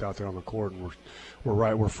time I looked out there on the court and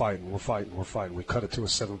we're fighting. We cut it to a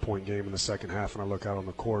 7-point game in the second half, and I look out on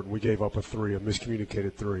the court and we gave up a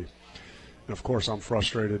miscommunicated three. And of course I'm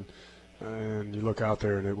frustrated. And you look out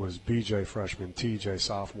there, and it was BJ freshman, TJ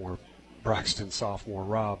sophomore, Braxton sophomore,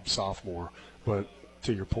 Rob sophomore. But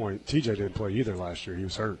to your point, TJ didn't play either last year. He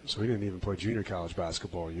was hurt, so he didn't even play junior college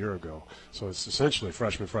basketball a year ago. So it's essentially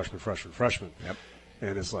freshman. Yep.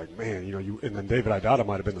 And it's like, man, and then David Idata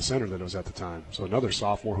might have been the center that was at the time. So another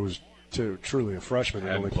sophomore who's truly a freshman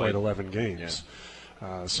and only played 11 games.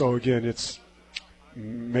 Yeah. So, again, it's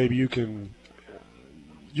maybe you can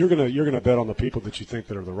you're gonna bet on the people that you think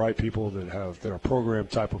that are the right people, that are program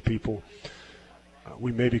type of people.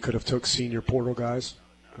 We maybe could have took senior portal guys,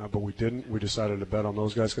 but we didn't. We decided to bet on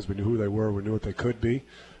those guys because we knew who they were, we knew what they could be,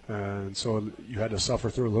 and so you had to suffer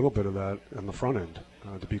through a little bit of that on the front end,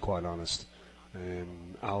 to be quite honest.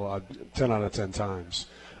 And I'll 10 out of 10 times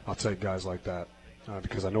I'll take guys like that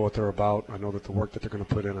because I know what they're about. I know that the work that they're going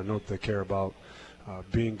to put in. I know that they care about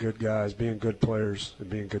being good guys, being good players, and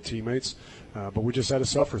being good teammates. But we just had to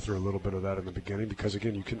suffer through a little bit of that in the beginning because,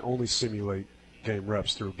 again, you can only simulate game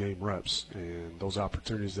reps through game reps. And those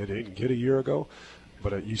opportunities they didn't get a year ago.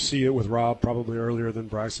 But you see it with Rob probably earlier than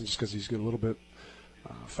Bryson just because he's getting a little bit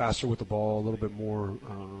faster with the ball, a little bit more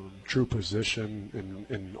true position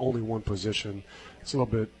in only one position. It's a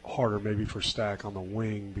little bit harder maybe for Stack on the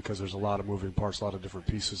wing because there's a lot of moving parts, a lot of different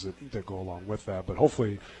pieces that go along with that. But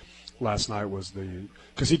hopefully last night was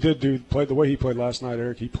because he did play the way he played last night,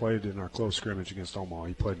 Eric. He played in our close scrimmage against Omaha.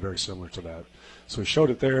 He played very similar to that. So he showed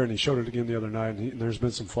it there, and he showed it again the other night, and there's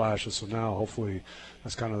been some flashes. So now hopefully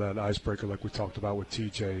that's kind of that icebreaker like we talked about with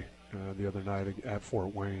TJ the other night at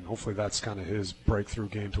Fort Wayne. Hopefully that's kind of his breakthrough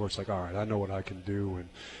game to where it's like, all right, I know what I can do, and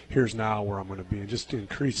here's now where I'm going to be, and just to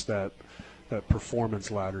increase that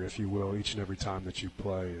performance ladder, if you will, each and every time that you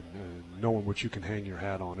play, and knowing what you can hang your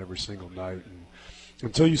hat on every single night. And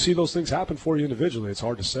until you see those things happen for you individually, it's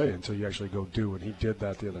hard to say until you actually go do, and he did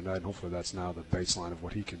that the other night, and hopefully that's now the baseline of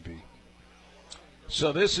what he can be.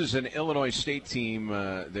 So this is an Illinois State team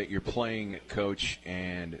that you're playing, Coach,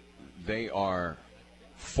 and they are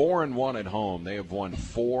 4-1 at home. They have won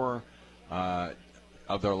 4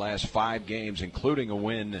 of their last 5 games, including a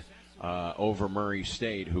win over Murray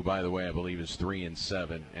State, who, by the way, I believe is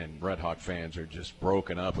 3-7. And Red Hawk fans are just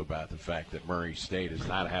broken up about the fact that Murray State is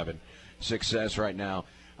not having success right now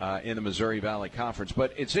in the Missouri Valley Conference.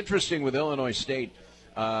 But it's interesting with Illinois State.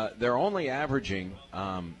 They're only averaging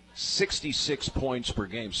 66 points per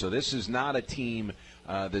game. So this is not a team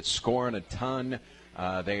that's scoring a ton.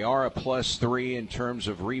 They are a +3 in terms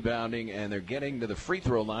of rebounding, and they're getting to the free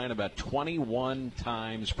throw line about 21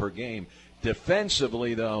 times per game.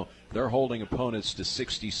 Defensively, though, they're holding opponents to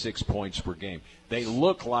 66 points per game. They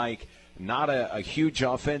look like not a huge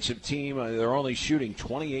offensive team. They're only shooting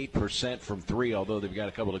 28% from 3, although they've got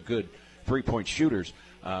a couple of good three-point shooters.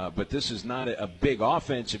 But this is not a big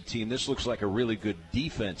offensive team. This looks like a really good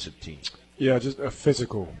defensive team. Yeah, just a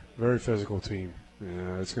physical, very physical team.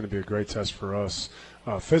 Yeah, it's going to be a great test for us.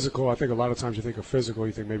 Physical, I think a lot of times you think of physical,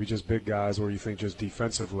 you think maybe just big guys, or you think just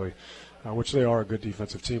defensively, which they are a good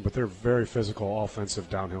defensive team, but they're very physical, offensive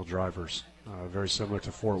downhill drivers, very similar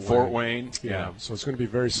to Fort Wayne. Fort Wayne, yeah. So it's going to be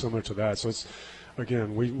very similar to that. So it's,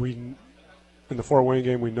 again, we in the Fort Wayne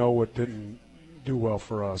game, we know what didn't do well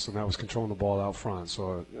for us, and that was controlling the ball out front.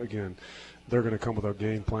 So, again, they're going to come with a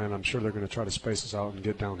game plan. I'm sure they're going to try to space us out and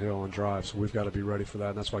get downhill and drive. So we've got to be ready for that.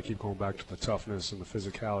 And that's why I keep going back to the toughness and the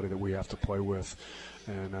physicality that we have to play with.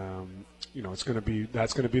 And, it's going to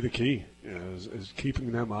be the key is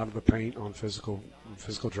keeping them out of the paint on physical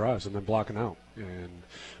drives and then blocking out and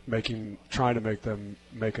trying to make them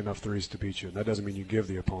make enough threes to beat you. And that doesn't mean you give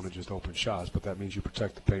the opponent just open shots, but that means you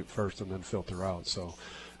protect the paint first and then filter out. So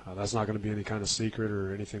that's not going to be any kind of secret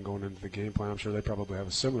or anything going into the game plan. I'm sure they probably have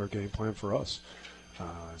a similar game plan for us.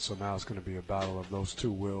 So now it's going to be a battle of those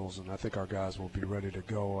two wills, and I think our guys will be ready to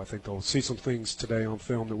go. I think they'll see some things today on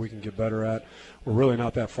film that we can get better at. We're really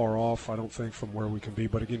not that far off, I don't think, from where we can be.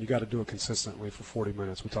 But, again, you got to do it consistently for 40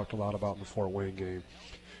 minutes. We talked a lot about in the Fort Wayne game.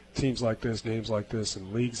 Teams like this, games like this,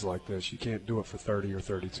 and leagues like this, you can't do it for 30 or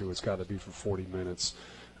 32. It's got to be for 40 minutes.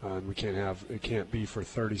 And it can't be for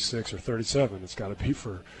 36 or 37. It's got to be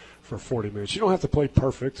for 40 minutes. You don't have to play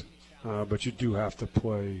perfect, but you do have to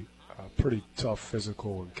play pretty tough,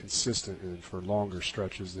 physical, and consistent and for longer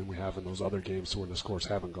stretches than we have in those other games where the scores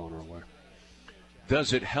haven't gone our way.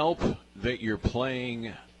 Does it help that you're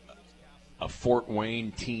playing a Fort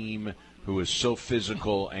Wayne team who is so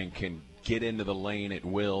physical and can get into the lane at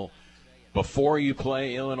will before you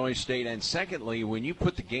play Illinois State? And secondly, when you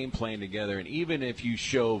put the game plan together, and even if you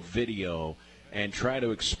show video and try to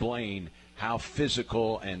explain how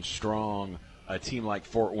physical and strong a team like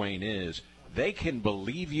Fort Wayne is, they can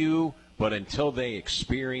believe you, but until they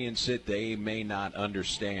experience it, they may not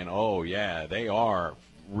understand, oh, yeah, they are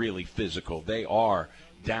really physical. They are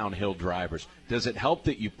downhill drivers. Does it help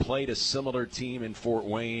that you played a similar team in Fort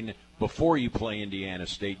Wayne before you play Indiana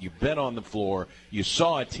State? You've been on the floor. You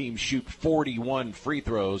saw a team shoot 41 free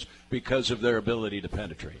throws because of their ability to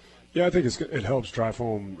penetrate. Yeah, I think it helps drive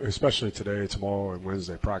home, especially today, tomorrow, and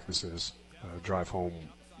Wednesday practices, drive home,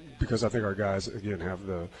 because I think our guys, again, have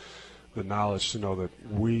the knowledge to know that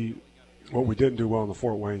we what we didn't do well in the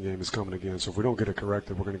Fort Wayne game is coming again. So if we don't get it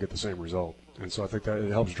corrected, we're going to get the same result. And so I think that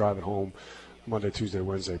it helps drive it home Monday, Tuesday,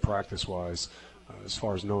 Wednesday practice-wise as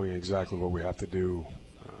far as knowing exactly what we have to do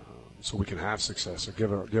so we can have success or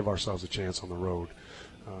give ourselves a chance on the road.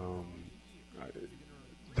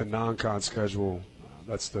 The non-con schedule,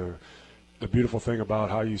 that's the beautiful thing about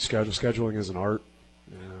how you schedule. Scheduling is an art.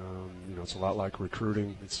 It's a lot like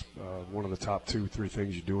recruiting. It's one of the top 2-3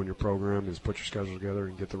 things you do in your program is put your schedule together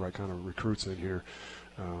and get the right kind of recruits in here.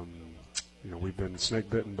 We've been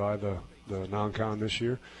snake bitten by the non-con this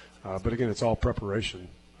year, but again, it's all preparation,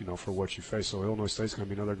 for what you face. So Illinois State's going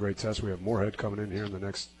to be another great test. We have Moorhead coming in here in the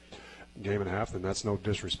next game and a half, and that's no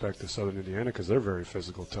disrespect to Southern Indiana because they're a very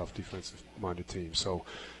physical, tough, defensive-minded team. So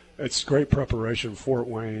it's great preparation. Fort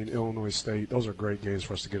Wayne, Illinois State, those are great games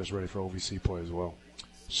for us to get us ready for OVC play as well.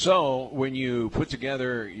 So when you put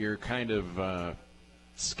together your kind of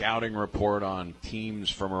scouting report on teams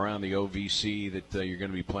from around the OVC that you're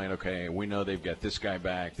going to be playing, okay, we know they've got this guy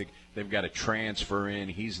back. They've got a transfer in.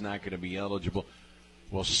 He's not going to be eligible.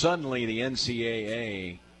 Well, suddenly the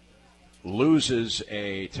NCAA loses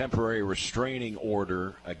a temporary restraining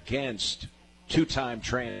order against two-time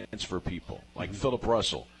transfer people like Philip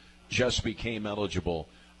Russell just became eligible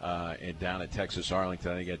down at Texas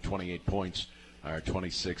Arlington. I think he had 28 points. Or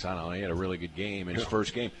 26, I don't know, he had a really good game in his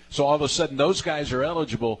first game. So all of a sudden those guys are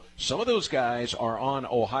eligible. Some of those guys are on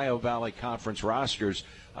Ohio Valley Conference rosters.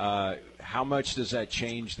 How much does that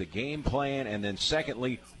change the game plan? And then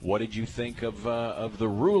secondly, what did you think of the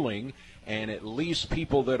ruling? And at least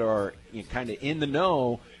people that are kind of in the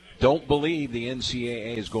know don't believe the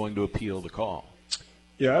NCAA is going to appeal the call.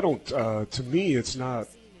 Yeah, I don't. To me, it's not.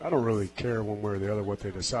 I don't really care one way or the other what they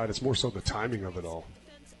decide. It's more so the timing of it all.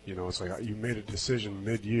 It's like you made a decision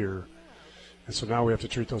mid-year, and so now we have to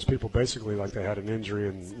treat those people basically like they had an injury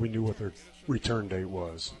and we knew what their return date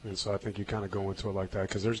was. And so I think you kind of go into it like that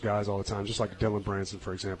because there's guys all the time, just like Dylan Branson,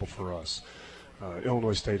 for example, for us.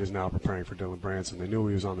 Illinois State is now preparing for Dylan Branson. They knew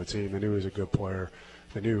he was on the team. They knew he was a good player.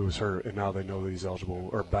 They knew he was hurt, and now they know that he's eligible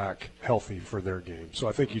or back healthy for their game. So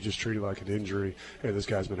I think you just treat it like an injury. Hey, this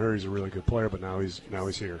guy's been hurt. He's a really good player, but now he's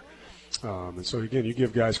here. And so, again, you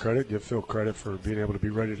give guys credit, give Phil credit for being able to be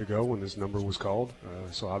ready to go when this number was called.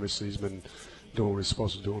 So, obviously, he's been doing what he's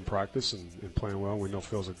supposed to do in practice and playing well. We know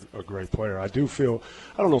Phil's a great player. I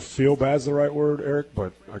don't know if feel bad's the right word, Eric,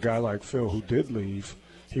 but a guy like Phil who did leave,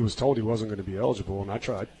 he was told he wasn't going to be eligible. And I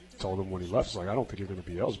told him when he left, I don't think you're going to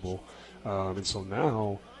be eligible. And so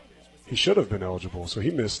now he should have been eligible. So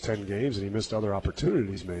he missed 10 games and he missed other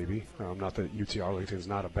opportunities maybe. Not that UT Arlington is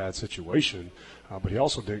not a bad situation, but he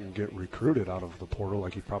also didn't get recruited out of the portal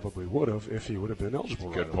like he probably would have if he would have been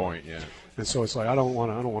eligible. Good point, yeah. And so it's like I don't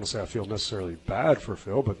want to say I feel necessarily bad for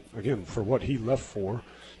Phil, but again, for what he left for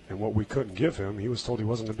and what we couldn't give him, he was told he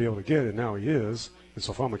wasn't going to be able to get, and now he is. And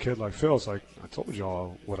so if I'm a kid like Phil, it's like I told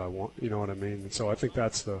y'all what I want, you know what I mean? And so I think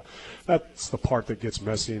that's the part that gets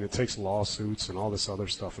messy, and it takes lawsuits and all this other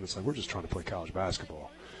stuff, and it's like we're just trying to play college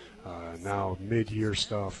basketball. Now mid-year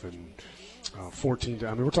stuff and 14.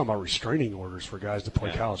 I mean, we're talking about restraining orders for guys to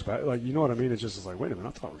play college basketball. Like, you know what I mean? It's just like, wait a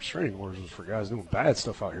minute, I thought restraining orders was for guys doing bad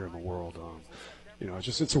stuff out here in the world.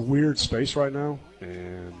 It's a weird space right now,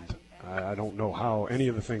 and I don't know how any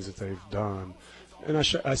of the things that they've done. And I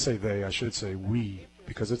should say we,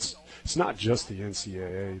 because it's not just the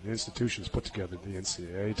NCAA. The institutions put together the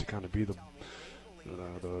NCAA to kind of be the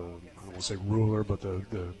I don't want to say ruler, but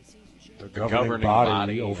the governing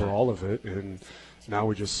body over all of it. And now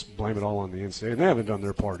we just blame it all on the NCAA. And they haven't done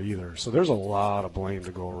their part either. So there's a lot of blame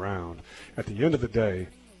to go around. At the end of the day,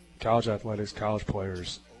 college athletics, college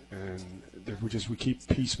players, and we keep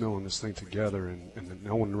piecemealing this thing together, and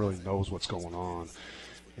no one really knows what's going on.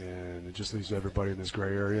 And it just leaves everybody in this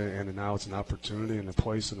gray area, and now it's an opportunity and a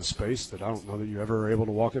place and a space that I don't know that you ever are able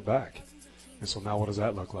to walk it back. And so now what does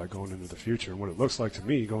that look like going into the future? And what it looks like to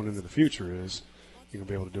me going into the future is you're going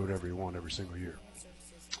to be able to do whatever you want every single year.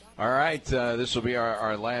 All right, this will be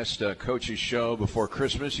our last coaches show before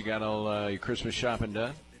Christmas. You got all your Christmas shopping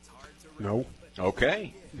done? No.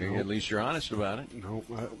 Okay. No. At least you're honest about it. No.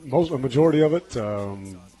 A majority of it,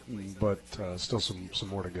 but still some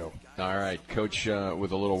more to go. All right, Coach,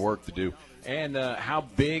 with a little work to do. And how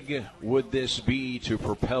big would this be to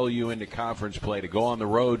propel you into conference play, to go on the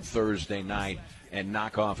road Thursday night and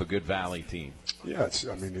knock off a good Valley team? Yeah,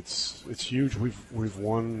 it's huge. We've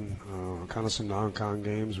won kind of some non-con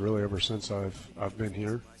games really ever since I've been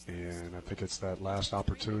here, and I think it's that last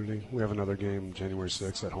opportunity. We have another game January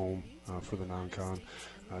 6th at home for the non-con.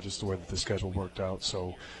 Just the way that the schedule worked out.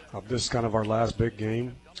 So this is kind of our last big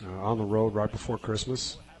game on the road right before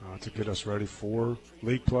Christmas. to get us ready for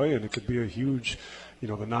league play, and it could be a huge,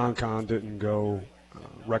 the non-con didn't go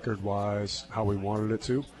record-wise how we wanted it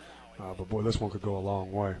to, but boy, this one could go a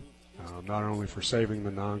long way, not only for saving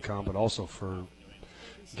the non-con, but also for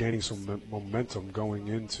gaining some momentum going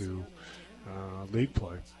into league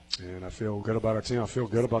play. And I feel good about our team. I feel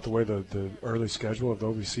good about the way the early schedule of the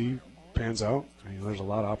OVC pans out. There's a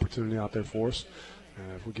lot of opportunity out there for us.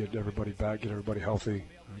 If we get everybody back, get everybody healthy,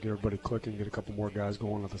 get everybody clicking, get a couple more guys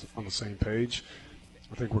going on the same page,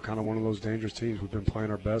 I think we're kind of one of those dangerous teams. We've been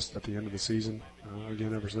playing our best at the end of the season,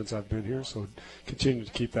 again, ever since I've been here. So continue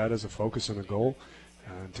to keep that as a focus and a goal,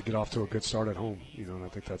 and to get off to a good start at home. And I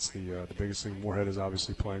think that's the biggest thing. Moorhead is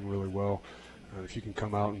obviously playing really well. If you can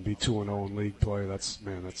come out and be 2-0 in league play, that's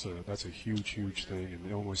a huge thing.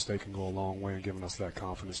 And Illinois State can go a long way in giving us that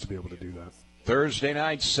confidence to be able to do that. Thursday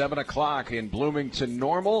night, 7 o'clock in Bloomington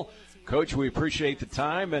Normal. Coach, we appreciate the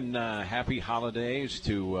time, and happy holidays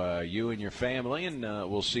to you and your family. And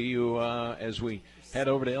we'll see you as we head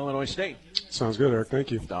over to Illinois State. Sounds good, Eric.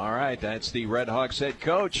 Thank you. All right. That's the Red Hawks head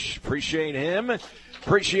coach. Appreciate him.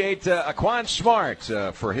 Appreciate Aquan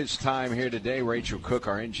Smart for his time here today. Rachel Cook,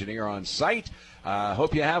 our engineer on site.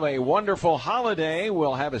 Hope you have a wonderful holiday.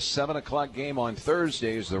 We'll have a 7 o'clock game on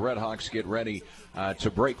Thursday as the Red Hawks get ready to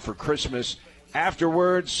break for Christmas.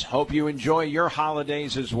 Afterwards, hope you enjoy your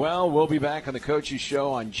holidays as well. We'll be back on the Coaches Show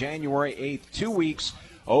on January 8th, 2 weeks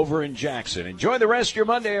over in Jackson. Enjoy the rest of your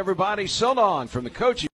Monday, everybody. So long from the Coaches